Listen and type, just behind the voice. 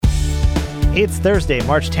It's Thursday,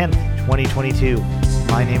 March 10th, 2022.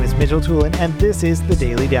 My name is Mitchell Tulin, and this is the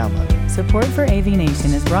Daily Download. Support for AV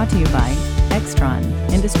Nation is brought to you by Extron,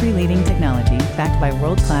 industry-leading technology backed by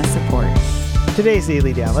world-class support. Today's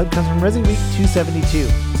Daily Download comes from Resi Week 272.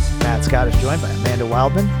 Matt Scott is joined by Amanda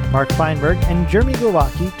Wildman, Mark Feinberg, and Jeremy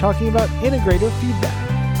Glowacki talking about integrator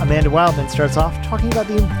feedback. Amanda Wildman starts off talking about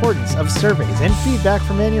the importance of surveys and feedback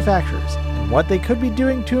from manufacturers and what they could be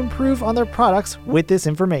doing to improve on their products with this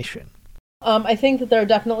information. I think that there are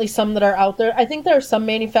definitely some that are out there. I think there are some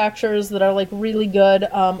manufacturers that are really good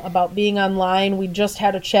about being online. We just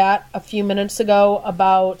had a chat a few minutes ago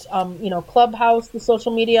about, Clubhouse, the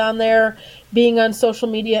social media on there, being on social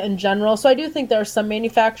media in general. So I do think there are some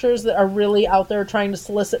manufacturers that are really out there trying to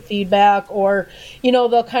solicit feedback, or,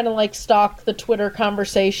 they'll kind of stalk the Twitter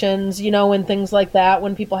conversations, and things like that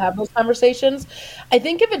when people have those conversations. I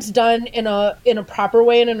think if it's done in a proper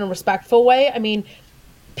way and in a respectful way,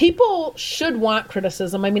 people should want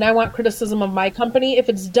criticism. I want criticism of my company if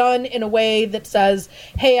it's done in a way that says,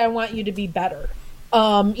 hey, I want you to be better.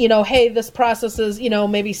 Hey, this process is,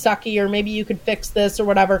 maybe sucky, or maybe you could fix this or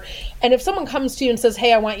whatever. And if someone comes to you and says,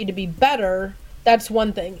 hey, I want you to be better, that's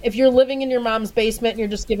one thing. If you're living in your mom's basement and you're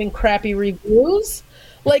just giving crappy reviews,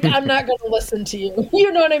 I'm not going to listen to you.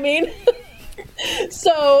 You know what I mean?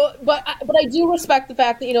 So, but I do respect the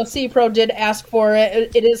fact that, CPRO did ask for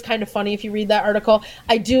it. It is kind of funny if you read that article.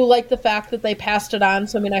 I do like the fact that they passed it on.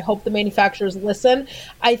 So, I hope the manufacturers listen.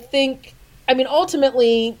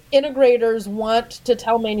 Ultimately, integrators want to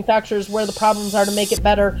tell manufacturers where the problems are to make it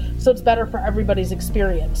better, so it's better for everybody's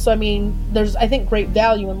experience. So, there's, I think, great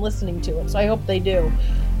value in listening to it. So I hope they do.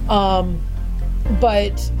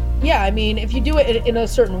 But yeah, if you do it in a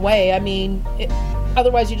certain way,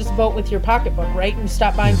 otherwise you just vote with your pocketbook, right? And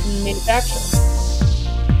stop buying from the manufacturer.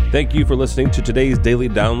 Thank you for listening to today's Daily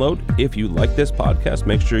Download. If you like this podcast,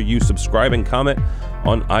 make sure you subscribe and comment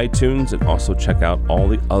on iTunes, and also check out all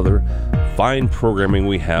the other fine programming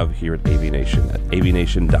we have here at AV Nation at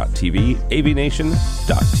avnation.tv, avnation.tv.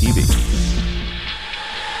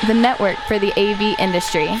 The network for the AV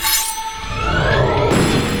industry.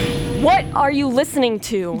 What are you listening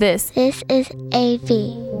to? This is AV.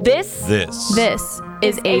 This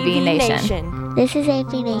is AV Nation. This is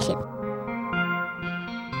AV Nation.